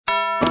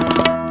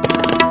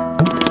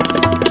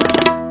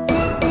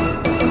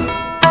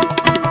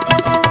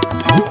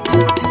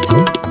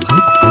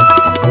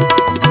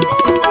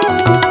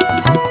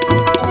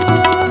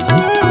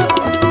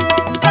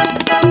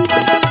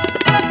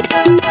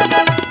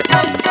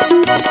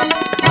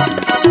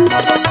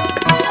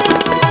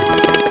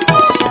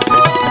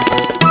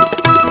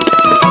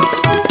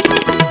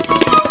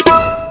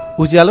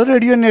उज्यालो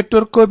radio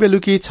नेटवर्कको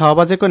बेलुकी 6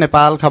 बजेको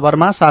नेपाल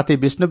खबरमा साथी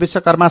विष्णु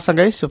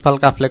विश्वकर्मासँगै सुफल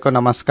काफ्लेको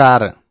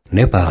नमस्कार।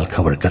 नेपाल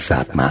खबरका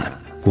साथमा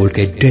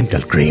कोलगेट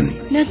डेन्टल क्रिम।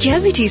 न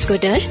क्याभिटिजको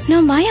डर न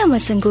मायामा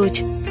संकोच।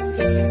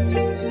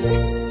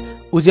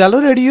 उज्यालो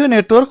रेडियो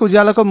नेटवर्क,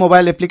 उज्यालोको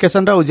मोबाइल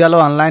एप्लिकेशन र उज्यालो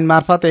अनलाइन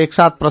मार्फत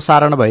एकसाथ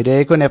प्रसारण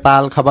भइरहेको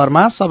नेपाल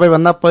खबरमा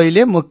सबैभन्दा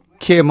पहिले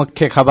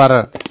मुख्य खबर।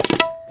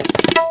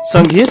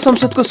 संघीय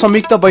संसदको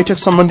संयुक्त बैठक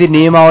सम्बन्धी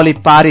नियमावली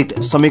पारित,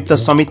 संयुक्त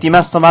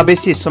समितिमा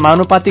समावेशी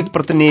समानुपातिक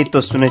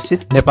प्रतिनिधित्व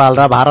सुनिश्चित। नेपाल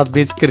र भारत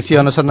बीच कृषि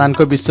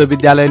अनुसन्धानको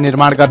विश्वविद्यालय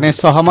निर्माण गर्ने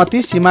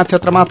सहमति, सीमा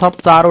क्षेत्रमा थप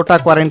 4वटा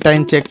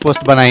क्वारेन्टाइन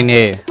चेकपोस्ट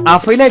बनाइने।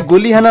 आफैलाई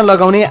गोली हान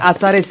लगाउने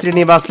आचार्य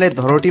श्रीनिवासलाई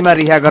धरोटीमा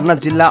रिहा गर्न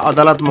जिल्ला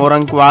अदालत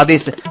मोरङको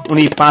आदेश,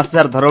 उनी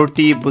 5000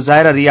 धरोटी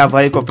बुझाएर रिहा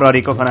भएको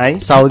प्रहरीको भनाई।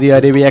 साउदी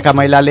अरेबियाका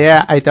महिलाले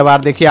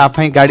आइतबारदेखि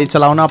आफै गाडी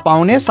चलाउन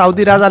पाउने,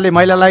 साउदी राजाले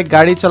महिलालाई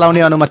गाडी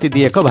चलाउने अनुमति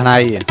दिएको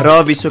भनाई।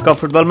 र विश्वकप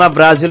फुटबलमा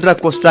ब्राजिल र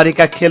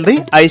कोस्टारिका खेल्दै,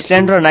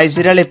 आइसल्याण्ड र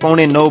नाइजेरियाले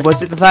पाउने 9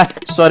 बजे तथा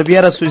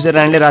सर्बिया र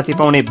स्विजरल्याण्डले राति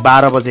पाउने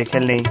 12 बजे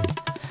खेल्ने।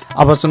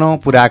 अब सुनौ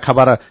पूरा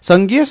खबर।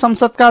 संघीय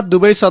संसदका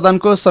दुवै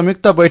सदनको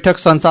संयुक्त बैठक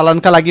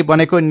सञ्चालनका लागि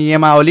बनेको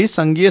नियमावली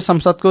संघीय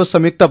संसदको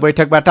संयुक्त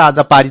बैठकबाट आज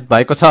पारित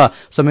भएको छ।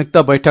 संयुक्त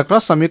बैठक र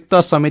संयुक्त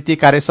समिति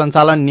कार्य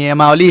सञ्चालन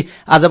नियमावली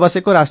आज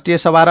बसेको राष्ट्रिय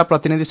सभा र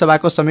प्रतिनिधि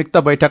सभाको संयुक्त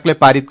बैठकले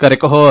पारित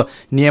गरेको हो।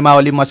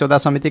 नियमावली मस्यौदा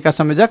समितिका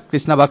संयोजक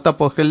कृष्णभक्त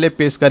पोखरेलले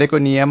पेश गरेको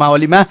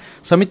नियमावलीमा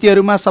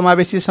समितिहरूमा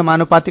समावेशी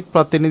समानुपातिक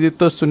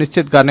प्रतिनिधित्व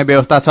सुनिश्चित गर्ने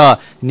व्यवस्था छ।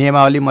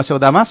 नियमावली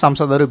मस्यौदामा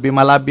सांसदहरू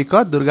विमला विक,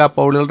 दुर्गा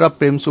पौडेल र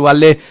प्रेम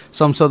सुवालले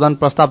संशोधन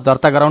प्रस्ताव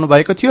दर्ता गराउनु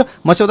भएको थियो।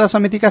 मस्यौदा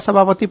समितिका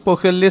सभापति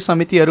पोखरेलले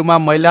समितिहरूमा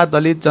महिला,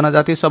 दलित,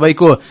 जनजाति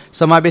सबैको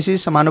समावेशी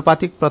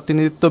समानुपातिक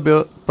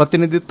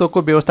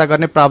प्रतिनिधित्वको व्यवस्था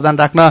गर्ने प्रावधान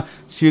राख्न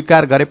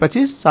स्वीकार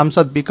गरेपछि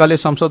सांसद विकले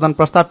संशोधन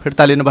प्रस्ताव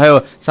फिर्ता लिनुभयो।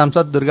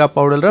 सांसद दुर्गा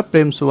पौडेल र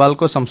प्रेम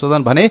सुवालको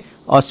संशोधन भने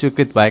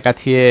अस्वीकृत भएका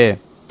थिए।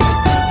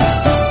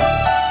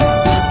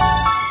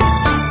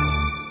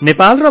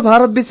 नेपाल र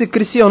भारतबीच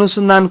कृषि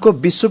अनुसन्धानको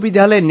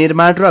विश्वविद्यालय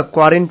निर्माण र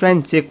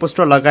क्वारेन्टाइन चेकपोस्ट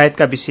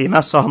लगायतका विषयमा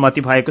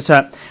सहमति भएको छ।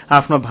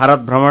 आफ्नो भारत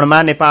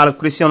भ्रमणमा नेपाल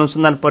कृषि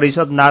अनुसन्धान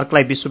परिषद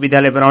नार्कलाई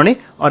विश्वविद्यालय बनाउने,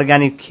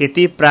 अर्ग्यानिक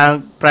खेती,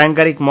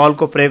 प्राङ्गारिक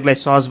मलको प्रयोगलाई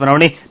सहज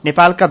बनाउने,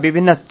 नेपालका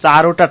विभिन्न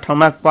 4वटा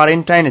ठाउँमा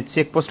क्वारेन्टाइन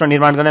चेकपोस्ट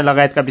निर्माण गर्ने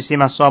लगायतका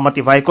विषयमा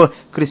सहमति भएको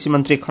कृषि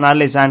मन्त्री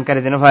खनालले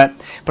जानकारी दिनुभयो।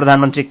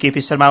 प्रधानमन्त्री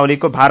केपी शर्मा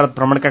ओलीको भारत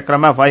भ्रमणका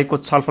क्रममा भएको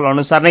छलफल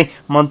अनुसार नै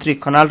मन्त्री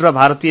खनाल र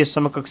भारतीय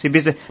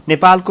समकक्षीबीच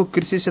नेपालको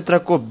कृषि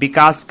क्षेत्रको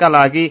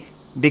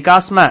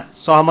विकासमा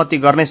सहमति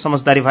गर्ने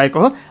समझदारी भएको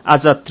हो।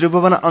 आज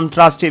त्रिभुवन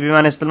अन्तर्राष्ट्रिय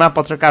विमानस्थलमा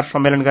पत्रकार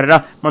सम्मेलन गरेर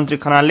मन्त्री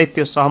खनालले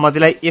त्यो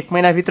सहमतिलाई 1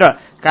 महिनाभित्र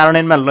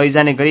कार्यान्वयनमा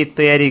लैजाने गरी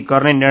तयारी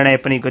गर्ने निर्णय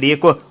पनि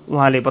गरिएको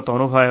उहाँले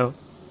बताउनुभयो।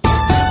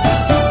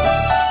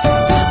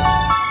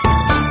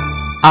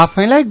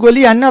 आफैलाई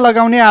गोली हान्न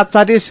लगाउने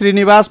आचार्य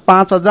श्रीनिवास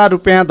 5000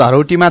 रुपियाँ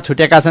धरौटीमा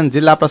छुटेका छन्।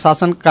 जिल्ला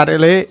प्रशासन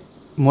कार्यालय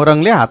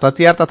मोरङले हात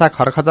हतियार तथा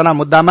खरखजना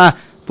मुद्दामा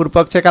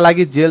पूर्वपक्षका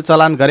लागि जेल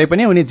चलान गरे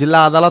पनि उनी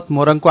जिल्ला अदालत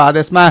मोरङको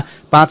आदेशमा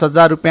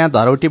 5000 रुपियाँ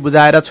धरौटी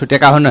बुझाएर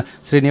छुटेका हुन्।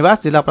 श्रीनिवास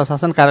जिल्ला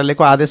प्रशासन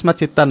कार्यालयको आदेशमा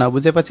चित्त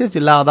नबुझेपछि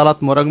जिल्ला अदालत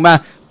मोरङमा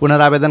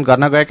पुनरावेदन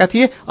गर्न गएका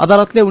थिए।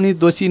 अदालतले उनी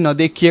दोषी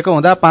नदेखिएको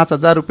हुँदा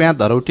 5000 रुपियाँ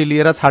धरौटी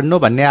लिएर छाड्नु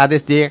भन्ने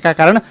आदेश दिएका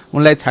कारण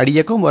उनलाई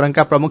छाडिएको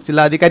मोरङका प्रमुख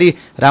जिल्ला अधिकारी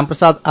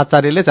रामप्रसाद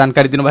आचार्यले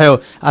जानकारी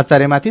दिनुभयो।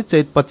 आचार्यमाथि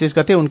चैत 25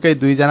 गते उनकै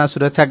 2 जना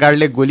सुरक्षा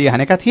गार्डले गोली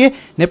हानेका थिए।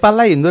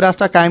 नेपाललाई हिन्दू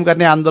राष्ट्र कायम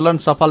गर्ने आन्दोलन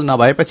सफल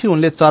नभएपछि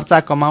उनले चर्चा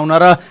कमाउन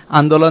र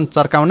आन्दोलन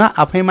चर्काउन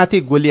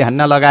आफैमाथि गोली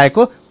हान्न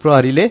लगाएको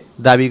प्रहरीले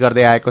दावी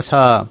गर्दै आएको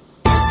छ।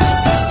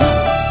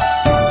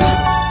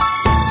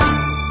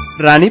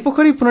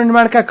 रानीपोखरी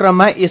पुनर्निर्माणका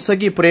क्रममा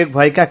यसअघि प्रयोग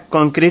भएका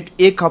कंक्रिट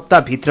 1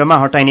 हप्ताभित्रमा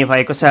हटाइने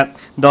भएको छ।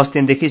 10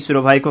 दिनदेखि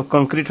शुरू भएको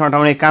कंक्रिट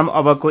हटाउने काम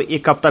अबको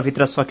 1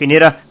 हप्ताभित्र सकिने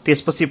र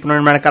त्यसपछि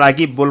पुनर्निर्माणका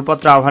लागि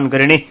बोलपत्र आह्वान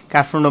गरिने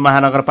काठमाडौँ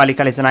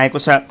महानगरपालिकाले जनाएको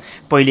छ।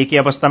 पहिलेकी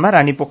अवस्थामा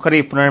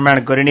रानीपोखरी पुनर्निर्माण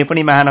गरिने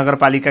पनि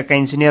महानगरपालिकाका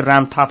इन्जिनियर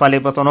राम थापाले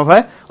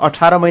बताउनुभयो।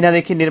 18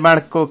 महिनादेखि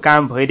निर्माणको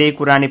काम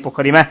भइरहेको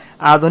रानीपोखरीमा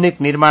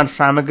आधुनिक निर्माण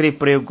सामग्री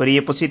प्रयोग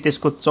गरिएपछि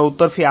त्यसको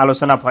चौतर्फी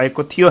आलोचना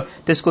भएको थियो।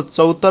 त्यसको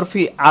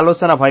चौतर्फी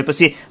आलोचना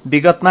भएपछि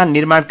विगतमा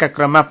निर्माणका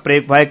क्रममा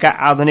प्रयोग भएका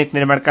आधुनिक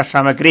निर्माणका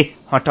सामग्री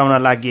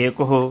हटाउन लागि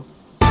हो।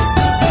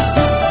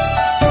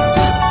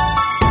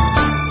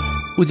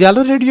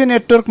 उज्यालो रेडियो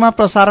नेटवर्कमा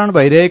प्रसारण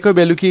भइरहेको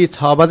बेलुकी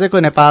 6 बजेको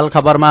नेपाल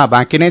खबरमा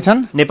बाँकी नै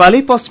छन्।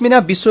 नेपाली पश्मिना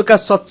विश्वका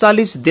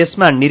 47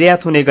 देशमा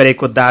निर्यात हुने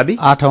गरेको दावी।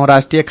 8औं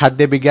राष्ट्रिय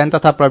खाद्य विज्ञान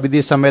तथा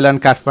प्रविधि सम्मेलन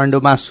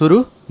काठमाडौँमा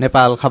सुरु।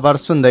 नेपाल खबर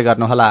सुन्दै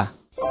गर्नुहोला।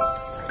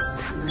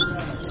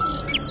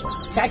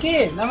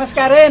 काकी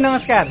नमस्कार है।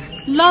 नमस्कार।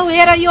 लौ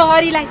हेर यो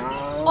हरिलाई,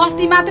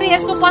 अस्ति मात्रै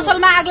यसको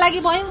पसलमा आग लागि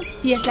भयो।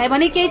 यसलाई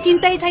भने केही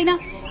चिन्तै छैन।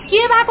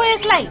 के भएको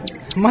यसलाई?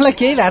 मलाई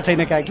केही थाहा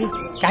छैन काकी।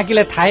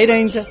 काकीलाई थाहै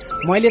रहन्छ।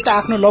 मैले त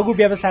आफ्नो लघु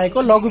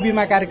व्यवसायको लघु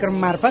बीमा कार्यक्रम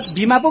मार्फत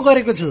बीमा पो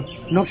गरेको छु।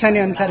 नोक्सानी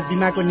अनुसार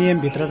बीमाको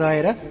नियमभित्र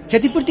रहेर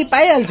क्षतिपूर्ति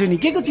पाइहाल्छु नि,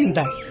 के को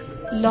चिन्ता।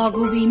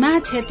 लघु बीमा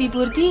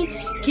क्षतिपूर्ति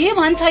के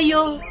भन्छ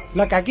यो?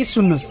 ल काकी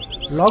सुन्नुहोस्,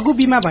 लघु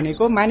बीमा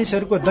भनेको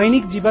मानिसहरूको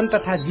दैनिक जीवन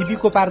तथा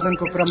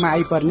जीविकोपार्जनको क्रममा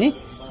आइपर्ने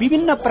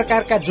विभिन्न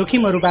प्रकारका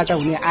जोखिमहरूबाट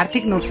हुने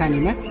आर्थिक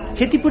नोक्सानीमा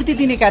क्षतिपूर्ति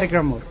दिने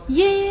कार्यक्रम हो।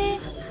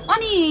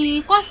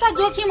 अनि कस्ता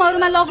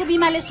जोखिमहरूमा लघु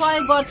बिमाले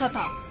सहयोग गर्छ त?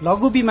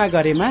 लघु बिमा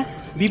गरेमा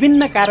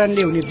विभिन्न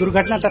कारणले हुने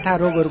दुर्घटना तथा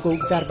रोगहरूको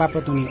उपचार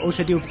बापत हुने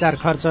औषधि उपचार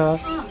खर्च,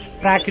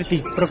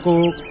 प्राकृतिक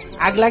प्रकोप,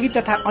 आगलागी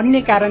तथा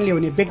अन्य कारणले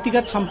हुने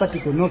व्यक्तिगत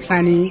सम्पत्तिको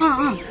नोक्सानी,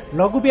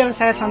 लघु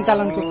व्यवसाय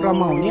सञ्चालनको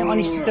क्रममा हुने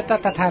अनिश्चितता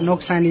तथा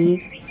नोक्सानी,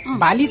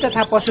 बाली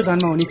तथा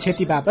पशुधनमा हुने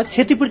क्षति बापत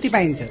क्षतिपूर्ति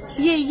पाइन्छ।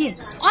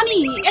 अनि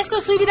यसको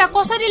सुविधा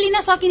कसरी लिन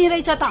सकिने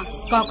रहेछ त?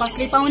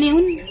 कसले पाउने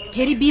हुन्?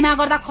 फेरि बिमा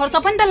गर्दा खर्च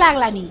पनि त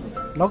लाग्ला नि।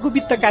 लघु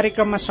वित्त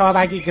कार्यक्रममा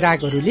सहभागी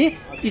ग्राहकहरूले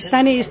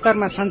स्थानीय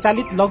स्तरमा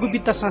सञ्चालित लघु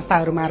वित्त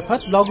संस्थाहरू मार्फत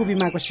लघु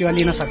बिमाको सेवा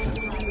लिन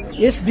सक्छन्।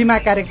 यस बिमा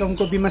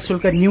कार्यक्रमको बिमा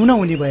शुल्क न्यून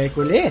हुने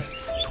भएकोले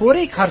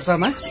थोरै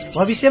खर्चमा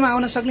भविष्यमा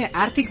आउन सक्ने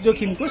आर्थिक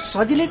जोखिमको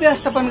सजिलै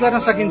व्यवस्थापन गर्न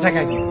सकिन्छ।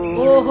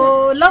 ओहो,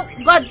 ल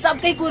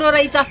गजबकै कुरो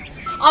रहेछ।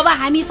 अब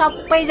हामी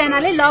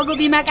सबैजनाले लघु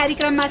बिमा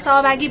कार्यक्रममा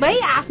सहभागी भई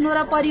आफ्नो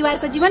र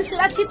परिवारको जीवन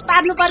सुरक्षित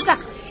पार्नुपर्छ।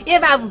 ए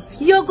बाबु,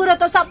 यो कुरो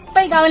त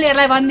सबै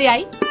गाउँलेहरूलाई भन्दै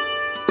है।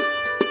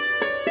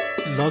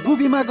 लघु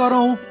बिमा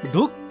गरौँ,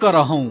 ढुक्क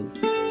रहौं।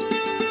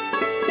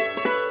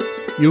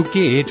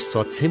 युके एड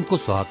सक्षमको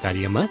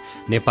सहकार्यमा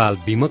नेपाल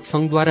बीमक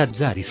संघद्वारा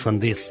जारी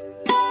सन्देश।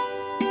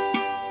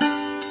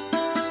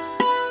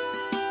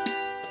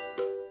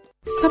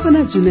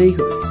 सपना जुनै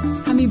होस्,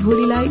 हामी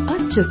भोलिलाई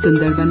अझ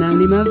सुन्दर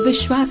बनाउनेमा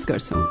विश्वास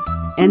गर्छौं।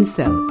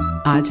 एनसेल,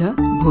 आज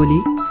भोलि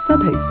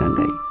सधैँ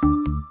सँगै।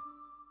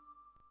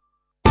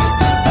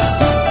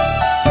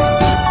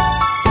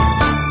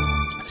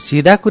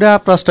 सीधा कुरा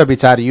प्रश्न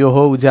विचार, यो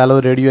हो उज्यालो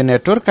रेडियो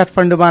नेटवर्क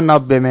काठमाडौँमा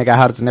 90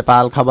 मेगाहर्ज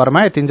नेपाल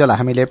खबरमा। यतिन्जेल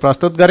हामीले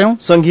प्रस्तुत गर्यौं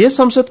संघीय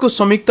संसदको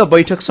संयुक्त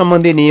बैठक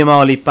सम्बन्धी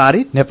नियमावली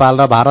पारित, नेपाल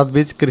र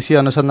भारतबीच कृषि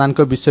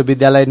अनुसन्धानको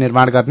विश्वविद्यालय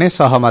निर्माण गर्ने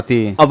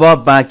सहमति। अब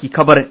बाँकी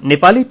खबर।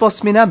 नेपाली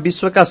पश्मिना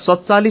विश्वका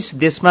 47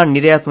 देशमा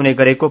निर्यात हुने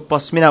गरेको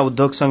पश्मिना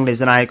उद्योग संघले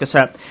जनाएको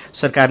छ।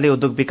 सरकारले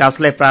उद्योग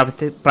विकासलाई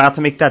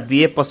प्राथमिकता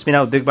दिए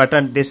पश्मिना उद्योगबाट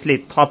देशले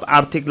थप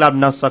आर्थिक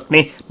लाभ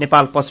नसक्ने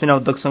नेपाल पश्मिना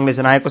उद्योग संघले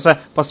जनाएको छ।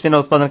 पश्मिना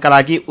उत्पादनका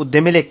लागि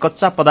उद्यमीले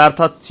कच्चा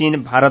पदार्थ चीन,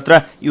 भारत र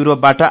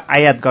युरोपबाट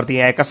आयात गर्दै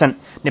आएका छन्।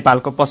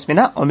 नेपालको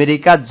पश्मिना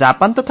अमेरिका,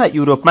 जापान तथा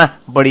युरोपमा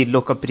बढी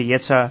लोकप्रिय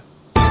छ।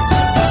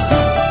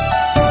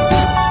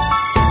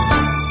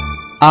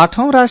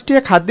 8औं राष्ट्रिय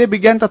खाद्य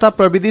विज्ञान तथा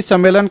प्रविधि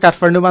सम्मेलन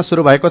काठमाडौँमा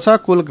शुरू भएको छ।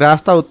 कुल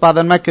ग्राहस्थ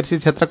उत्पादनमा कृषि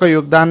क्षेत्रको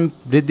योगदान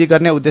वृद्धि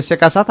गर्ने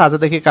उद्देश्यका साथ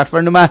आजदेखि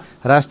काठमाडौँमा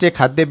राष्ट्रिय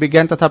खाद्य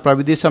विज्ञान तथा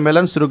प्रविधि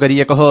सम्मेलन शुरू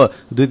गरिएको हो।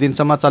 2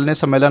 दिनसम्म चल्ने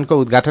सम्मेलनको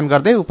उद्घाटन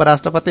गर्दै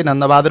उपराष्ट्रपति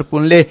नन्दबहादुर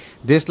पुनले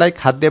देशलाई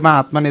खाद्यमा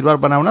आत्मनिर्भर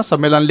बनाउन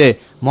सम्मेलनले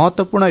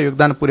महत्वपूर्ण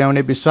योगदान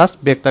पुर्याउने विश्वास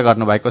व्यक्त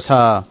गर्नुभएको छ।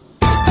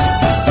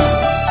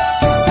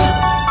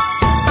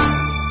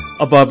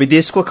 अब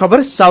विदेशको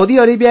खबर। साउदी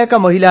अरेबियाका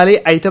महिलाले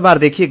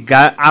आइतबारदेखि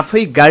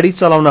आफै गाडी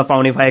चलाउन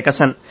पाउने भएका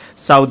छन्।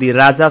 साउदी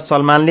राजा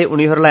सलमानले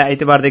उनीहरूलाई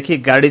आइतबारदेखि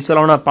गाडी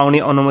चलाउन पाउने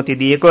अनुमति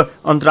दिएको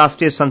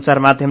अन्तर्राष्ट्रिय सञ्चार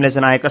माध्यमले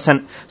जनाएका छन्।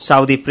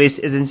 साउदी प्रेस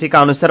एजेन्सीका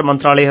अनुसार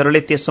मन्त्रालयहरूले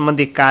त्यस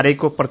सम्बन्धी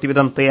कार्यको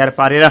प्रतिवेदन तयार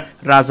पारेर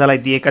राजालाई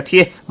दिएका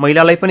थिए।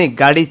 महिलालाई पनि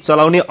गाडी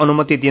चलाउने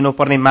अनुमति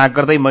दिनुपर्ने माग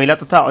गर्दै महिला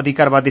तथा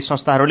अधिकारवादी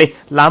संस्थाहरूले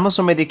लामो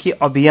समयदेखि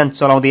अभियान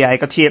चलाउँदै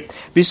आएका थिए।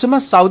 विश्वमा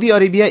साउदी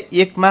अरेबिया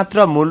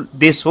एकमात्र मूल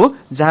देश हो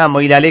जहाँ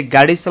महिलाले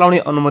गाडी चलाउने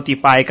अनुमति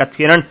पाएका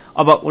थिएनन्।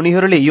 अब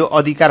उनीहरूले यो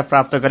अधिकार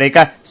प्राप्त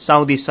गरेका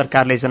साउदी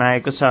सरकारले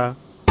जनाएको छ।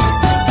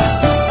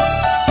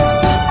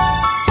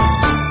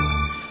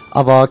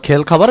 अब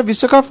खेल खबर।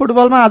 विश्वकप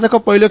फुटबलमा आजको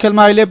पहिलो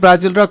खेलमा अहिले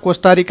ब्राजिल र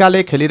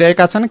कोस्टारिकाले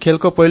खेलिरहेका छन्।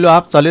 खेलको पहिलो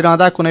हाफ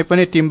चलिरहँदा कुनै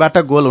पनि टिमबाट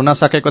गोल हुन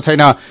सकेको छैन।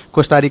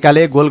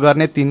 कोस्टारिकाले गोल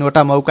गर्ने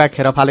 3वटा मौका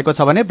खेर फालेको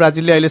छ भने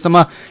ब्राजिलले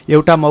अहिलेसम्म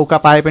एउटा मौका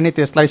पाए पनि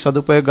त्यसलाई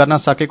सदुपयोग गर्न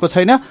सकेको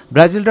छैन।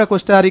 ब्राजिल र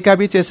कोस्टारिका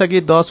बीच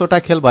यसअघि 10वटा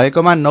खेल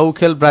भएकोमा 9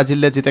 खेल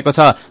ब्राजिलले जितेको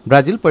छ।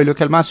 ब्राजिल पहिलो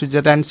खेलमा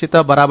स्विजरल्याण्डसित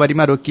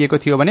बराबरीमा रोकिएको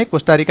थियो भने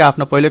कोस्टारिका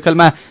आफ्नो पहिलो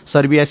खेलमा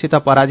सर्बियासित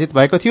पराजित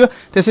भएको थियो।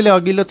 त्यसैले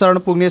अघिल्लो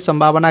चरण पुग्ने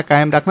सम्भावना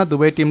कायम राख्न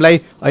दुवै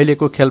टिमलाई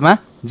अहिलेको खेलमा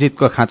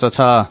जितको खाँचो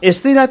छ।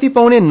 यस्तै राति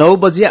पाउने 9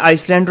 बजे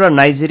आइसल्याण्ड र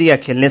नाइजेरिया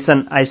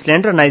खेल्नेछन्।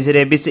 आइसल्याण्ड र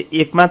नाइजेरिया बीच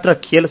एकमात्र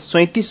खेल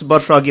 37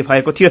 वर्ष अघि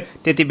भएको थियो।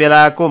 त्यति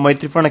बेलाको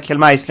मैत्रीपूर्ण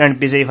खेलमा आइसल्याण्ड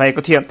विजयी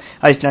भएको थियो।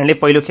 आइसल्याण्डले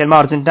पहिलो खेलमा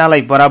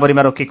अर्जेन्टिनालाई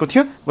बराबरीमा रोकेको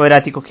थियो।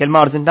 गैरातीको खेलमा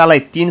अर्जेन्टिनालाई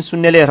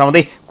 3-0 ले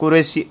हराउँदै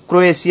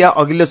क्रोएसिया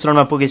अघिल्लो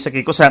चरणमा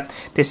पुगिसकेको छ।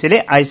 त्यसैले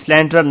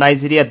आइसल्याण्ड र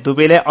नाइजेरिया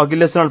दुवैलाई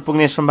अघिल्लो चरण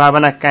पुग्ने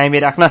सम्भावना कायमै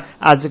राख्न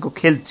आजको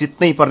खेल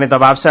जित्नै पर्ने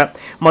दबाव छ।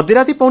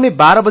 मध्यराती पाउने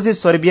 12 बजे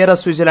सर्बिया र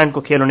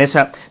स्विजरल्याण्डको खेल हुनेछ।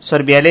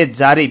 सर्बियाले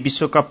जारी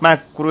विश्वकपमा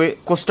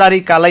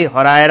कोस्टारिकालाई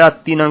हराएर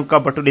 3 अङ्क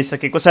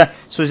बटुलिसकेको छ।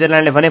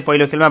 स्विजरल्याण्डले भने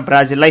पहिलो खेलमा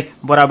ब्राजिललाई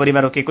बराबरीमा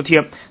रोकेको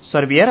थियो।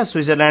 सर्बिया र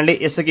स्विजरल्याण्डले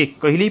यसअघि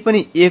कहिल्यै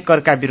पनि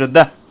एकअर्का विरुद्ध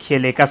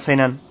खेलेका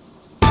छैनन्।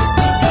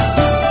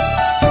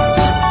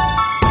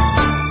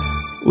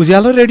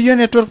 उज्यालो रेडियो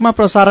नेटवर्कमा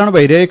प्रसारण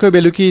भइरहेको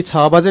बेलुकी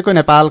 6 बजेको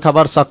नेपाल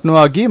खबर सक्नु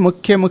अघि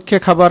मुख्य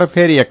खबर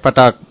फेरि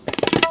एकपटक।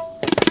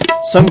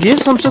 संघीय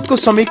संसदको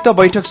संयुक्त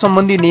बैठक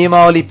सम्बन्धी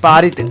नियमावली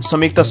पारित,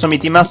 संयुक्त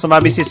समितिमा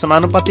समावेशी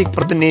समानुपातिक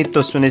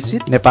प्रतिनिधित्व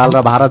सुनिश्चित। नेपाल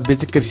र भारत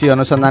बीच कृषि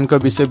अनुसन्धानको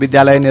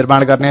विश्वविद्यालय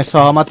निर्माण गर्ने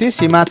सहमति,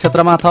 सीमा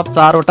क्षेत्रमा थप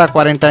 4 वटा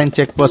क्वारेन्टाइन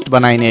चेकपोस्ट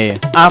बनाइने।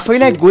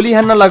 आफैलाई गोली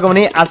हान्न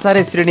लगाउने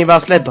आचार्य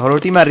श्रीनिवासलाई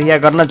धरोटीमा रिहा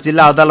गर्न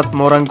जिल्ला अदालत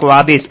मोरङको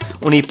आदेश,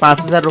 उनी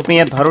 5,000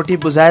 रुपियाँ धरोटी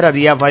बुझाएर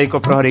रिहा भएको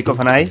प्रहरीको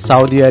भनाई।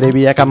 साउदी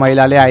अरेबियाका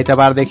महिलाले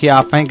आइतबारदेखि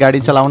आफै गाडी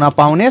चलाउन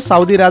पाउने,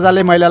 साउदी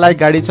राजाले महिलालाई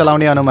गाडी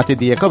चलाउने अनुमति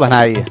दिएको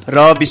भनाई।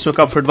 र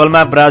विश्वकप फुटबलमा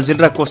ब्राजिल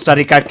र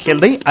कोस्टारिका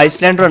खेल्दै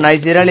आइसल्याण्ड र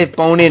नाइजेरियाले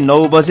पाउने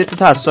 9 बजे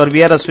तथा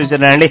सर्बिया र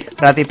स्विजरल्याण्डले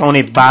राति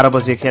पाउने 12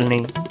 बजे खेल्ने।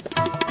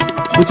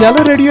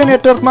 उज्यालो रेडियो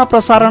नेटवर्कमा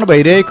प्रसारण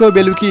भइरहेको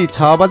बेलुकी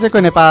 6 बजेको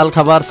नेपाल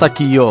खबर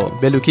सकियो।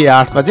 बेलुकी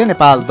 8 बजे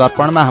नेपाल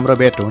दर्पणमा हाम्रो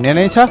भेट हुने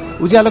नै छ।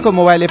 उज्यालोको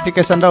मोबाइल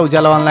एप्लिकेशन र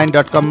उज्यालो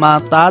अनलाइन.com मा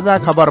ताजा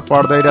खबर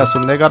पढ्दै र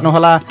सुन्दै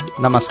गर्नुहोला।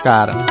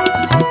 नमस्कार।